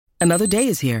Another day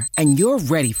is here, and you're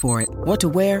ready for it. What to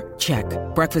wear? Check.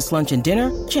 Breakfast, lunch, and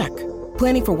dinner? Check.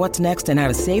 Planning for what's next and how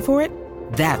to save for it?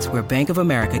 That's where Bank of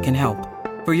America can help.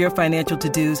 For your financial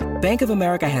to-dos, Bank of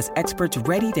America has experts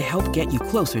ready to help get you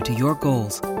closer to your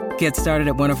goals. Get started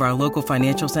at one of our local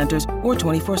financial centers or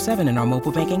 24/7 in our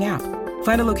mobile banking app.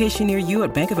 Find a location near you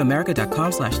at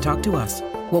bankofamerica.com/talktous.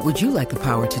 What would you like the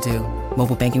power to do?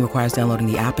 Mobile banking requires downloading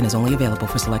the app and is only available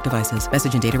for select devices.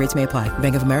 Message and data rates may apply.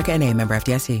 Bank of America N.A., member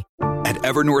FDIC. At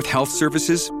Evernorth Health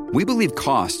Services, we believe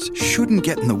costs shouldn't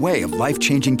get in the way of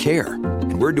life-changing care,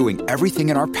 and we're doing everything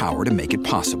in our power to make it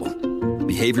possible.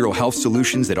 Behavioral health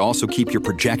solutions that also keep your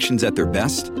projections at their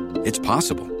best? It's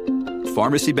possible.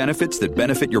 Pharmacy benefits that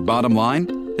benefit your bottom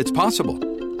line? It's possible.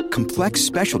 Complex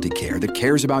specialty care that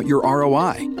cares about your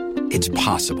ROI? It's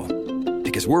possible.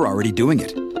 Because we're already doing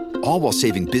it. All while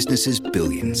saving businesses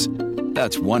billions.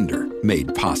 That's Wonder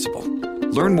made possible.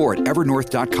 Learn more at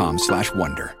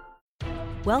evernorth.com/wonder.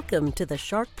 Welcome to the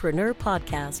Sharkpreneur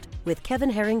Podcast with Kevin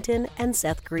Harrington and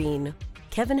Seth Green.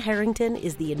 Kevin Harrington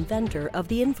is the inventor of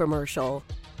the infomercial,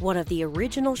 one of the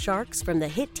original sharks from the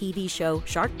hit TV show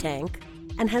Shark Tank,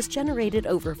 and has generated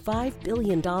over $5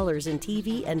 billion in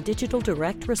TV and digital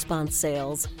direct response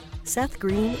sales. Seth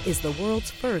Green is the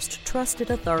world's first trusted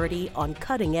authority on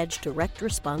cutting-edge direct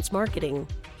response marketing,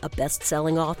 a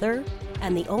best-selling author,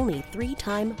 and the only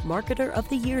 3-time Marketer of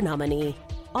the Year nominee.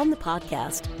 On the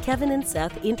podcast, Kevin and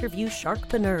Seth interview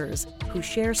sharkpreneurs who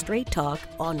share straight talk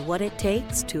on what it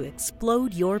takes to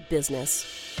explode your business.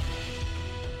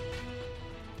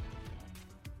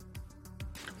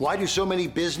 Why do so many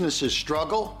businesses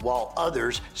struggle while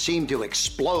others seem to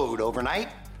explode overnight?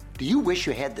 Do you wish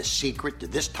you had the secret to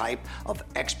this type of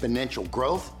exponential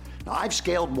growth? Now, I've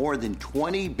scaled more than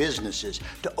 20 businesses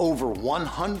to over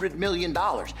 $100 million,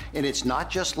 and it's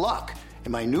not just luck.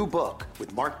 In my new book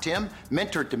with Mark Tim,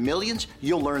 Mentor to Millions,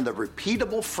 you'll learn the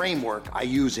repeatable framework I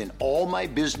use in all my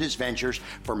business ventures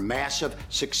for massive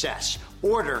success.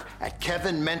 Order at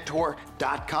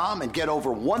kevinmentor.com and get over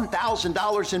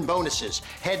 $1,000 in bonuses.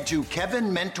 Head to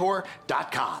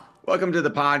kevinmentor.com. Welcome to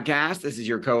the podcast. This is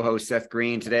your co-host, Seth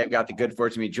Green. Today, I've got the good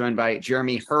fortune to be joined by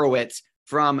Jeremy Hurwitz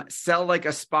from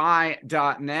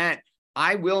selllikeaspy.net.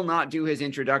 I will not do his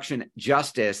introduction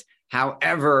justice.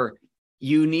 However,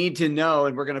 you need to know,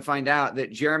 and we're going to find out,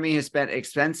 that Jeremy has spent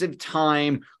extensive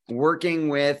time working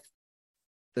with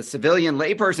the civilian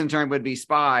layperson term would be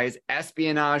spies,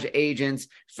 espionage agents,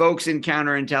 folks in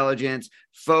counterintelligence,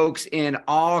 folks in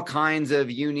all kinds of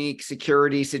unique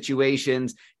security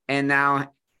situations, and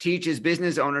now teaches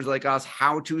business owners like us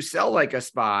how to sell like a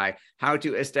spy, how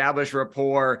to establish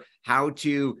rapport, how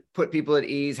to put people at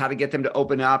ease, how to get them to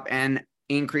open up and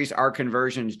increase our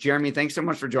conversions. Jeremy, thanks so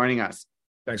much for joining us.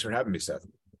 Thanks for having me, Seth.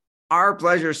 Our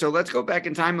pleasure. So let's go back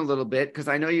in time a little bit, because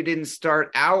I know you didn't start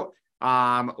out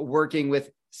working with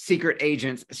secret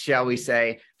agents, shall we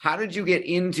say. How did you get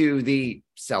into the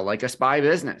sell like a spy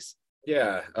business?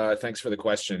 Yeah, thanks for the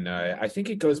question. I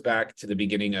think it goes back to the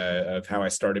beginning of how I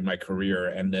started my career.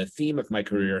 And the theme of my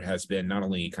career has been not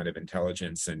only kind of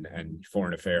intelligence and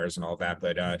foreign affairs and all that,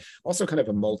 but also kind of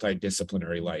a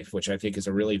multidisciplinary life, which I think is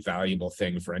a really valuable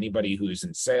thing for anybody who's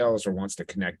in sales or wants to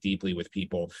connect deeply with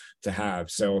people to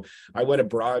have. So I went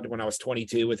abroad when I was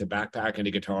 22 with a backpack and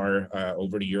a guitar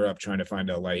over to Europe, trying to find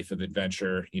a life of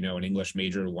adventure, an English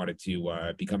major who wanted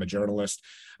to become a journalist.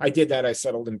 I did that. I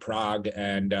settled in Prague,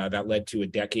 and that led to a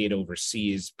decade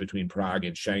overseas between Prague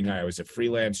and Shanghai. I was a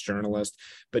freelance journalist,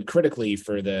 but critically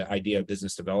for the idea of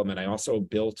business development, I also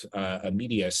built a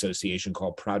media association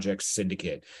called Project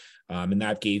Syndicate. And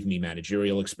that gave me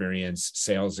managerial experience,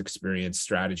 sales experience,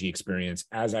 strategy experience,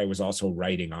 as I was also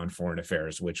writing on foreign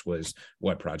affairs, which was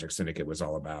what Project Syndicate was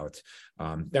all about.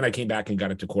 Then I came back and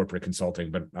got into corporate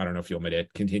consulting, but I don't know if you want me to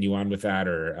continue on with that,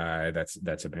 or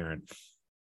that's apparent.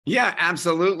 Yeah,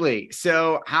 absolutely.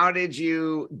 So how did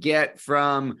you get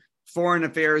from foreign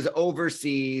affairs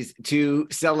overseas to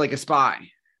sell like a spy?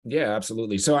 Yeah,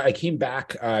 absolutely. So I came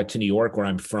back to New York, where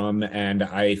I'm from, and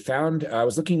I found I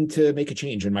was looking to make a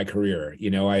change in my career.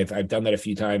 I've done that a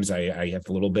few times. I have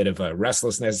a little bit of a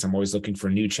restlessness. I'm always looking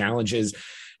for new challenges.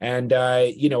 And,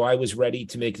 I was ready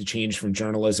to make the change from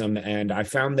journalism. And I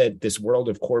found that this world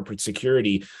of corporate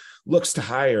security looks to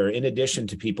hire, in addition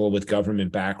to people with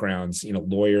government backgrounds,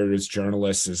 lawyers,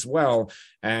 journalists as well.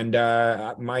 And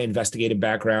my investigative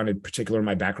background, in particular,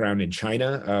 my background in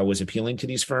China, was appealing to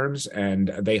these firms. And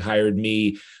they hired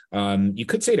me, you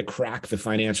could say, to crack the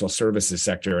financial services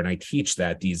sector. And I teach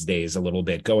that these days a little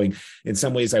bit. In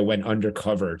some ways, I went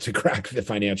undercover to crack the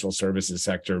financial services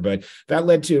sector. But that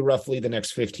led to roughly the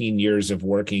next 15 years of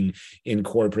working in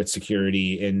corporate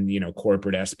security, in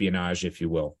corporate espionage, if you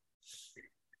will.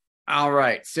 All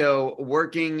right. So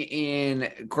working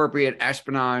in corporate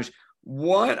espionage,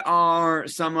 what are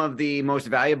some of the most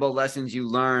valuable lessons you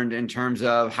learned in terms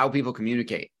of how people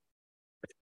communicate?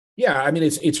 Yeah, I mean,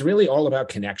 it's really all about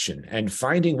connection and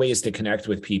finding ways to connect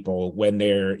with people when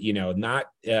they're, not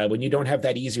when you don't have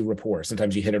that easy rapport.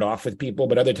 Sometimes you hit it off with people,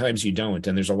 but other times you don't.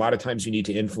 And there's a lot of times you need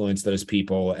to influence those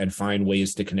people and find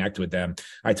ways to connect with them.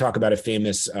 I talk about a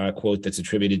famous quote that's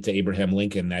attributed to Abraham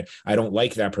Lincoln that I don't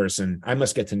like that person. I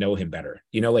must get to know him better,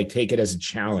 like take it as a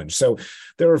challenge. So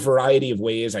there are a variety of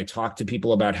ways. I talk to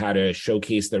people about how to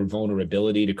showcase their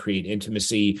vulnerability to create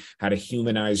intimacy, how to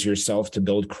humanize yourself to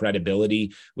build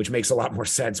credibility, which makes a lot more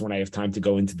sense when I have time to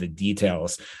go into the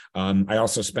details. I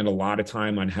also spend a lot of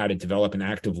time on how to develop an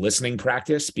active listening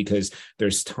practice because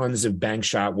there's tons of bank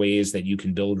shot ways that you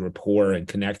can build rapport and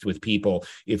connect with people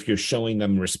if you're showing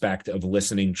them respect of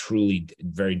listening truly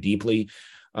very deeply.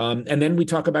 And then we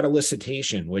talk about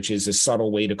elicitation, which is a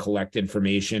subtle way to collect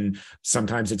information.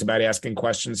 Sometimes it's about asking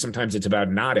questions. Sometimes it's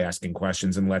about not asking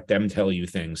questions and let them tell you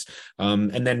things.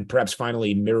 And then perhaps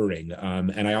finally mirroring.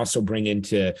 And I also bring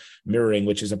into mirroring,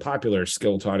 which is a popular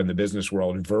skill taught in the business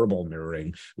world, verbal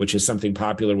mirroring, which is something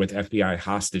popular with FBI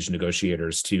hostage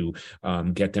negotiators to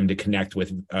get them to connect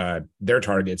with their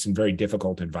targets in very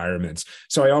difficult environments.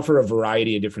 So I offer a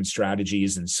variety of different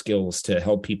strategies and skills to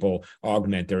help people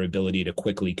augment their ability to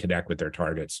quickly connect with their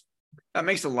targets. That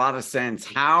makes a lot of sense.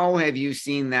 How have you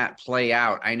seen that play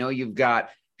out? I know you've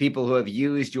got people who have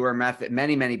used your method,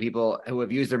 many people who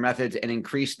have used their methods and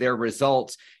increased their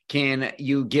results. Can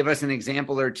you give us an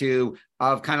example or two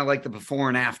of kind of like the before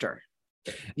and after?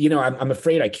 I'm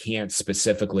afraid I can't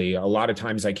specifically. A lot of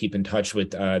times I keep in touch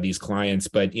with these clients,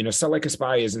 but Sell Like a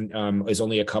Spy is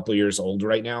only a couple of years old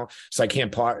right now, so I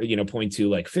can't point to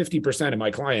like 50% of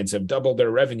my clients have doubled their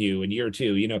revenue in year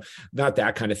 2. Not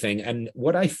that kind of thing. And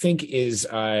what I think is,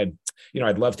 I'd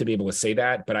love to be able to say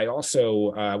that, but I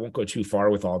also won't go too far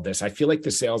with all this. I feel like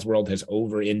the sales world has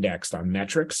over-indexed on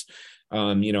metrics.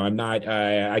 I'm not,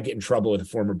 I get in trouble with a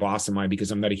former boss of mine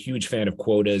because I'm not a huge fan of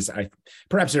quotas.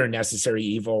 Perhaps they're a necessary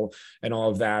evil and all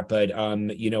of that. But,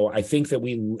 I think that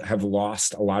we have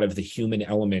lost a lot of the human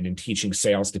element in teaching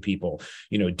sales to people,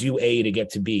 do A to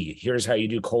get to B. Here's how you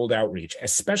do cold outreach,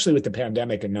 especially with the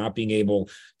pandemic and not being able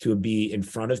to be in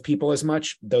front of people as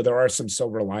much, though there are some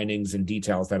silver linings and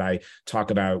details that I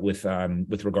talk about with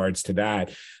regards to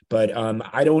that. But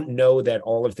I don't know that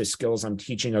all of the skills I'm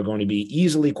teaching are going to be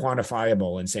easily quantifiable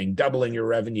and saying doubling your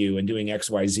revenue and doing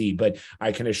XYZ. But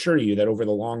I can assure you that over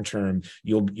the long term,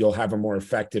 you'll have a more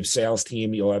effective sales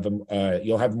team. You'll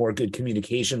have more good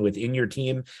communication within your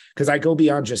team. Because I go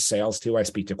beyond just sales too. I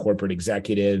speak to corporate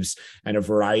executives and a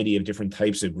variety of different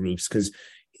types of groups because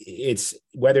it's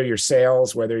whether you're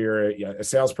sales, whether you're a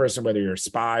salesperson, whether you're a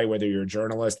spy, whether you're a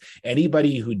journalist,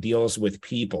 anybody who deals with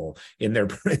people in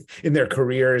their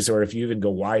careers, or if you even go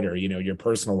wider, your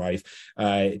personal life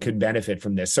could benefit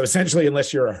from this. So essentially,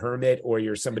 unless you're a hermit or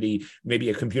you're somebody, maybe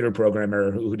a computer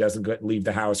programmer who doesn't leave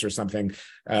the house or something.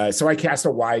 So I cast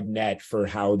a wide net for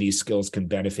how these skills can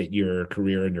benefit your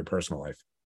career and your personal life.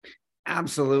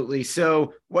 Absolutely.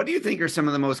 So what do you think are some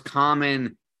of the most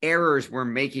common errors we're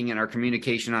making in our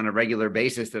communication on a regular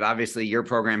basis that obviously your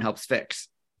program helps fix?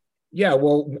 Yeah,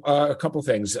 well, a couple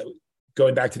things.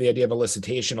 Going back to the idea of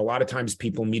elicitation, a lot of times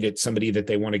people meet at somebody that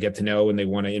they want to get to know and they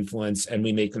want to influence, and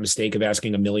we make the mistake of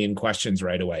asking a million questions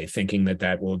right away, thinking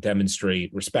that will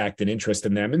demonstrate respect and interest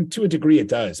in them. And to a degree it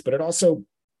does, but it also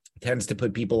tends to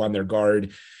put people on their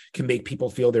guard, can make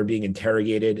people feel they're being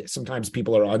interrogated. Sometimes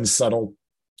people are unsubtle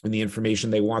in the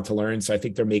information they want to learn. So I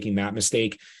think they're making that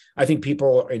mistake. I think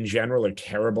people in general are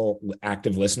terrible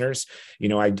active listeners.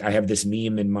 I have this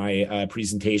meme in my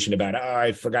presentation about,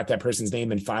 I forgot that person's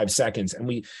name in 5 seconds.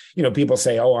 And people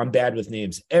say, I'm bad with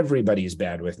names. Everybody's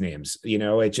bad with names.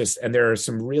 And there are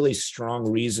some really strong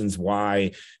reasons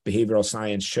why behavioral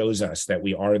science shows us that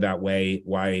we are that way,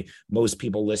 why most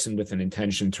people listen with an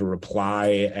intention to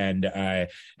reply and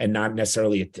not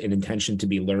necessarily an intention to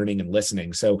be learning and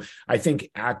listening. So I think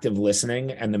active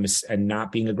listening and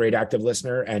not being a great active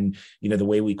listener and the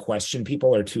way we question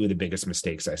people are two of the biggest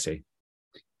mistakes I see.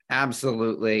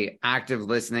 Absolutely. Active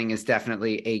listening is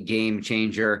definitely a game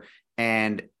changer.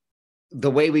 And the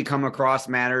way we come across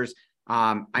matters.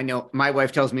 I know my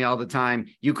wife tells me all the time,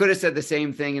 you could have said the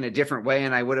same thing in a different way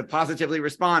and I would have positively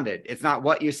responded. It's not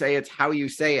what you say, it's how you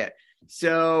say it.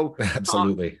 So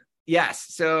absolutely. Yes.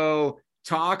 So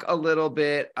talk a little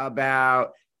bit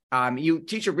about you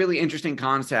teach a really interesting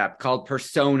concept called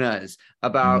personas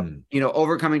about,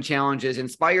 overcoming challenges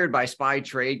inspired by spy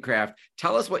tradecraft.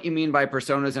 Tell us what you mean by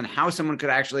personas and how someone could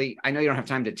actually, I know you don't have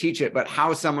time to teach it, but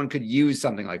how someone could use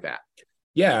something like that.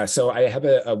 Yeah, so I have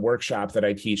a workshop that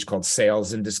I teach called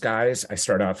Sales in Disguise. I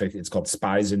start off, it's called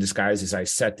Spies in Disguise, as I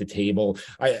set the table.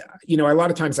 A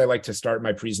lot of times I like to start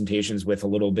my presentations with a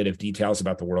little bit of details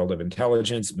about the world of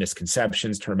intelligence,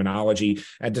 misconceptions, terminology.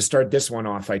 And to start this one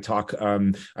off, I talk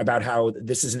about how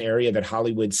this is an area that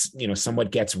Hollywood,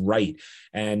 somewhat gets right.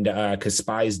 And because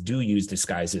spies do use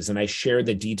disguises. And I share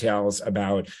the details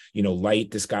about, light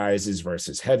disguises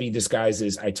versus heavy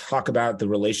disguises. I talk about the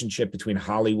relationship between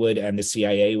Hollywood and the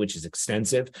CIA, which is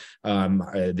extensive.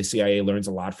 The CIA learns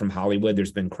a lot from Hollywood.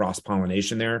 There's been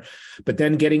cross-pollination there. But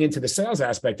then getting into the sales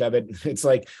aspect of it, it's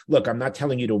like, look, I'm not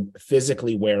telling you to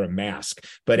physically wear a mask,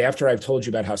 but after I've told you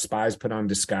about how spies put on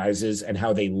disguises and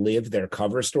how they live their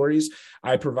cover stories,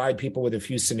 I provide people with a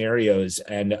few scenarios,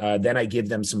 and then I give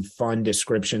them some fun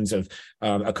descriptions of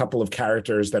a couple of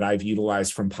characters that I've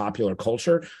utilized from popular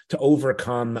culture to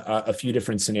overcome a few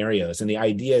different scenarios. And the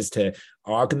idea is to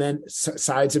augment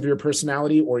sides of your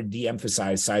personality or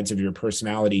de-emphasize sides of your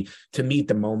personality to meet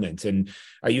the moment. And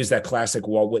I use that classic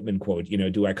Walt Whitman quote,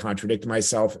 do I contradict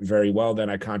myself? Very well, then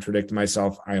I contradict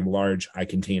myself. I am large. I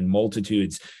contain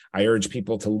multitudes. I urge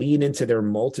people to lean into their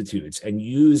multitudes and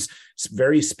use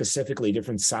very specifically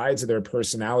different sides of their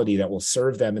personality that will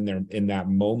serve them in that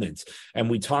moment. And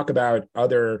we talk about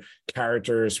other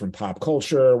characters from pop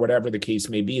culture, whatever the case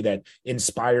may be, that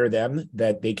inspire them,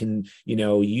 that they can,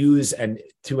 use and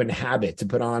to inhabit, to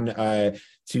put on,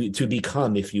 to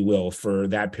become, if you will, for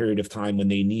that period of time when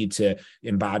they need to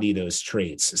embody those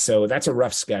traits. So that's a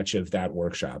rough sketch of that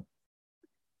workshop.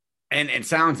 And it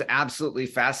sounds absolutely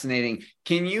fascinating.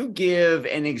 Can you give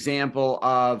an example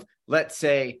of, let's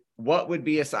say, what would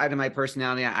be a side of my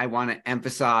personality I want to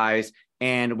emphasize,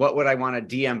 and what would I want to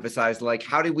de-emphasize? Like,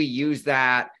 how do we use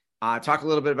that? Talk a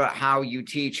little bit about how you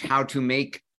teach how to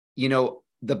make,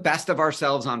 the best of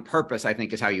ourselves on purpose, I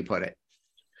think is how you put it.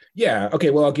 Yeah.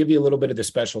 Okay. Well, I'll give you a little bit of the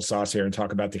special sauce here and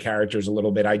talk about the characters a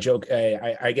little bit. I joke,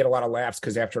 I get a lot of laughs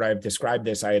because after I've described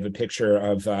this, I have a picture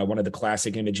of one of the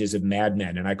classic images of Mad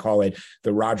Men, and I call it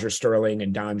the Roger Sterling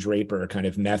and Don Draper kind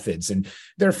of methods. And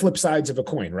they're flip sides of a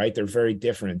coin, right? They're very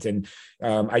different. And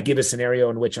I give a scenario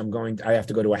in which I have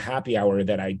to go to a happy hour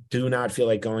that I do not feel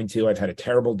like going to. I've had a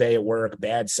terrible day at work,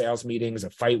 bad sales meetings, a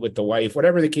fight with the wife,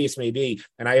 whatever the case may be.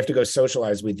 And I have to go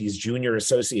socialize with these junior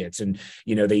associates. And,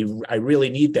 I really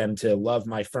need them to love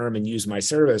my firm and use my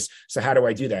service. So how do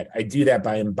I do that? I do that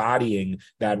by embodying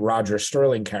that Roger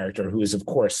Sterling character, who is, of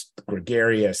course,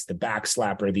 gregarious, the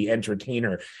backslapper, the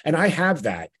entertainer. And I have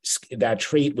that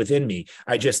trait within me.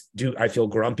 I feel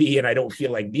grumpy and I don't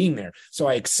feel like being there. So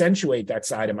I accentuate that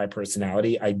side of my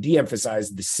personality. I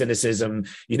de-emphasize the cynicism,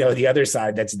 the other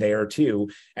side that's there too,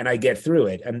 and I get through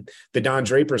it. And the Don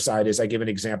Draper side is, I give an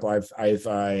example.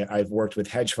 I've worked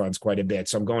with hedge funds quite a bit.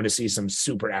 So I'm going to see some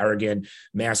super arrogant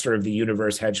master of the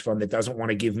universe hedge fund that doesn't want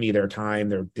to give me their time.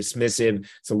 They're dismissive.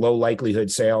 It's a low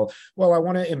likelihood sale. Well, I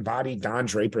want to embody Don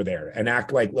Draper there and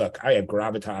act like, look, I have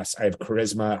gravitas, I have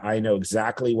charisma, I know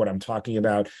exactly what I'm talking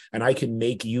about, and I can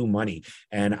make you money.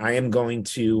 And I am going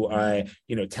to,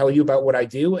 tell you about what I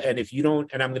do. And if you don't,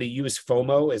 and I'm going to use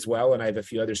FOMO as well. And I have a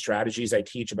few other strategies I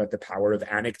teach about the power of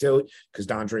anecdote, because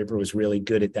Don Draper was really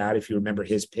good at that, if you remember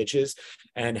his pitches,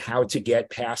 and how to get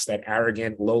past that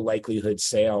arrogant, low likelihood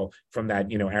sale from that,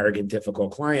 arrogant,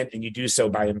 difficult client. And you do so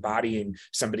by embodying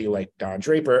somebody like Don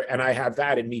Draper. And I have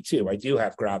that in me too. I do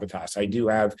have gravitas, I do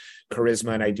have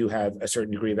charisma, and I do have a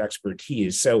certain degree of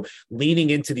expertise. So leaning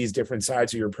into these different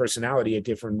sides of your personality at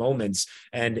different moments.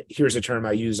 And here's a term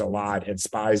I use a lot, and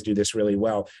spies do this really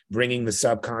well: bringing the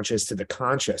subconscious to the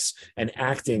conscious and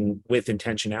acting with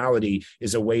intentionality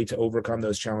is a way to overcome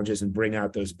those challenges and bring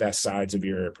out those best sides of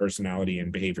your personality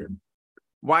and behavior.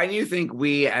 Why do you think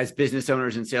we as business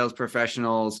owners and sales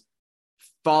professionals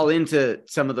fall into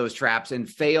some of those traps and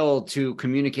fail to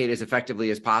communicate as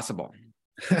effectively as possible?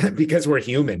 Because we're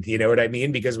human, you know what I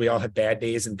mean? Because we all have bad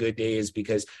days and good days,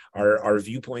 because our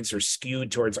viewpoints are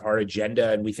skewed towards our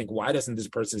agenda. And we think, why doesn't this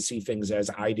person see things as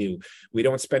I do? We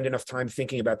don't spend enough time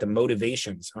thinking about the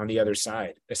motivations on the other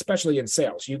side, especially in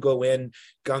sales. You go in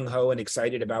gung-ho and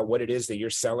excited about what it is that you're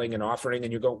selling and offering,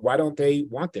 and you go, why don't they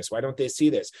want this? Why don't they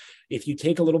see this? If you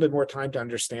take a little bit more time to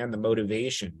understand the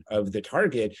motivation of the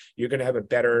target, you're going to have a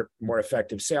better, more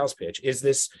effective sales pitch. Is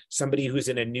this somebody who's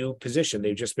in a new position?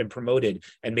 They've just been promoted,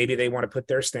 and maybe they want to put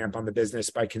their stamp on the business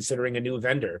by considering a new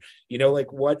vendor.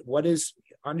 What is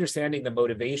understanding the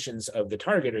motivations of the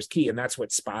target is key. And that's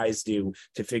what spies do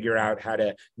to figure out how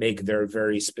to make their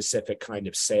very specific kind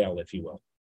of sale, if you will.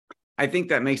 I think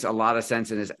that makes a lot of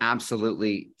sense and is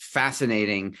absolutely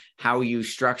fascinating how you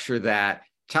structure that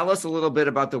Tell us a little bit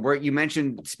about the work. You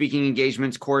mentioned speaking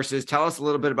engagements, courses. Tell us a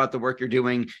little bit about the work you're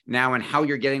doing now and how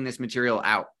you're getting this material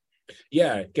out.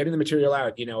 Yeah, getting the material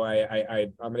out. I'm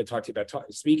going to talk to you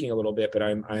about speaking a little bit, but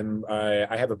I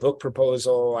have a book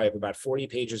proposal. I have about 40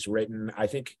 pages written. I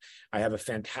think I have a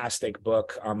fantastic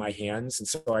book on my hands, and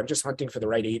so I'm just hunting for the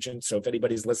right agent. So if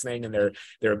anybody's listening and they're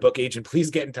a book agent, please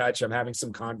get in touch. I'm having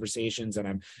some conversations,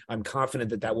 and I'm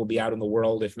confident that will be out in the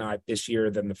world, if not this year,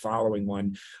 then the following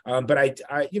one. But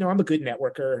I'm a good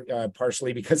networker,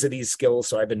 partially because of these skills.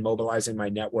 So I've been mobilizing my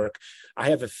network. I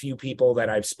have a few people that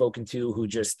I've spoken to who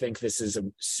just think this is a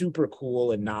super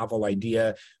cool and novel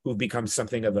idea, who've become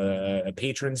something of a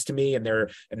patrons to me, and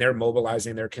they're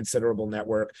mobilizing their considerable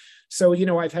network. So,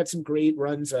 I've had some great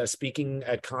runs speaking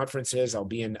at conferences. I'll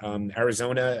be in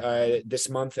Arizona this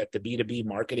month at the B2B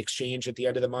Market Exchange at the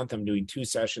end of the month. I'm doing 2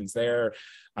 sessions there.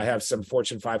 I have some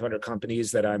Fortune 500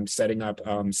 companies that I'm setting up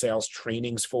sales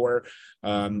trainings for.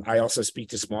 I also speak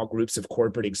to small groups of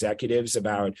corporate executives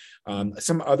about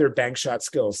some other bank shot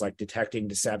skills like detecting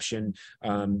deception,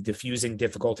 diffusing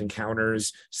difficult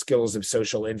encounters, skills of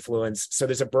social influence. So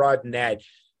there's a broad net.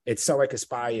 It's Sell Like a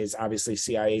Spy is obviously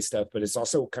CIA stuff, but it's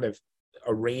also kind of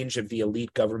a range of the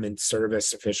elite government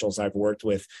service officials I've worked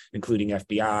with, including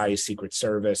FBI, Secret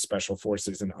Service, Special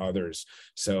Forces, and others.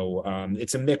 So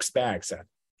it's a mixed bag, Seth.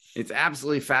 It's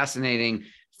absolutely fascinating.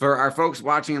 For our folks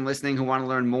watching and listening who want to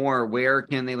learn more, where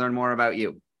can they learn more about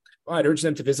you? Well, I'd urge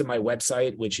them to visit my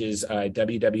website, which is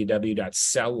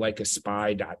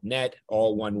www.selllikeaspy.net,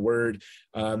 all one word.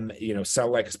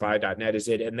 Selllikeaspy.net is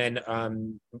it. And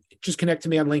then just connect to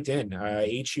me on LinkedIn.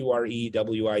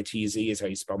 HUREWITZ is how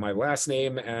you spell my last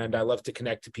name. And I love to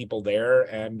connect to people there.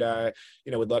 And,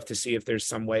 would love to see if there's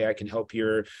some way I can help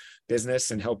your business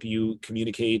and help you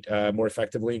communicate more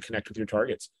effectively and connect with your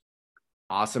targets.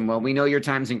 Awesome. Well, we know your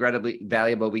time's incredibly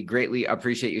valuable. We greatly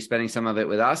appreciate you spending some of it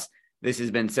with us. This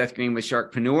has been Seth Green with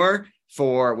Sharkpreneur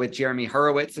with Jeremy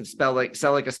Horowitz of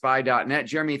selllikeaspy.net.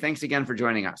 Jeremy, thanks again for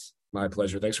joining us. My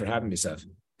pleasure. Thanks for having me, Seth.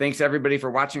 Thanks everybody for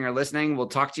watching or listening. We'll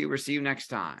talk to you or see you next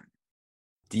time.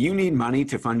 Do you need money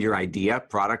to fund your idea,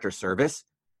 product, or service?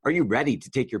 Are you ready to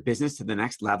take your business to the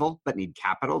next level, but need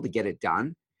capital to get it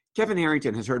done? Kevin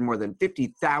Harrington has heard more than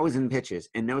 50,000 pitches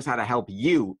and knows how to help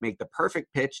you make the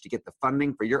perfect pitch to get the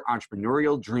funding for your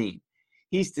entrepreneurial dream.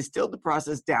 He's distilled the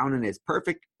process down in his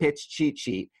perfect pitch cheat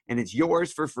sheet, and it's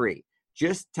yours for free.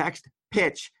 Just text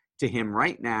PITCH to him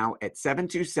right now at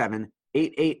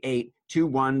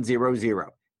 727-888-2100.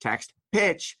 Text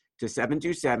PITCH to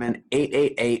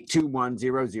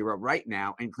 727-888-2100 right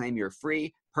now and claim your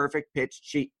free perfect pitch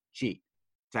cheat sheet.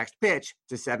 Text PITCH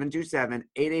to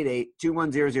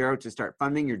 727-888-2100 to start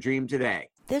funding your dream today.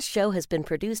 This show has been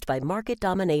produced by Market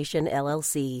Domination,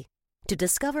 LLC. To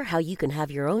discover how you can have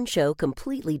your own show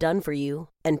completely done for you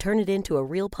and turn it into a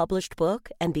real published book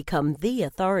and become the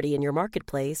authority in your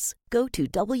marketplace, go to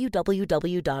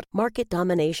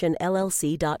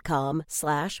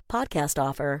www.marketdominationllc.com/podcast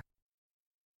offer.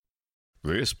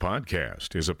 This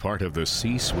podcast is a part of the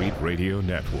C-Suite Radio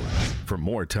Network. For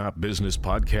more top business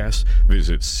podcasts,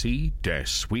 visit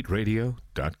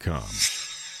c-suiteradio.com.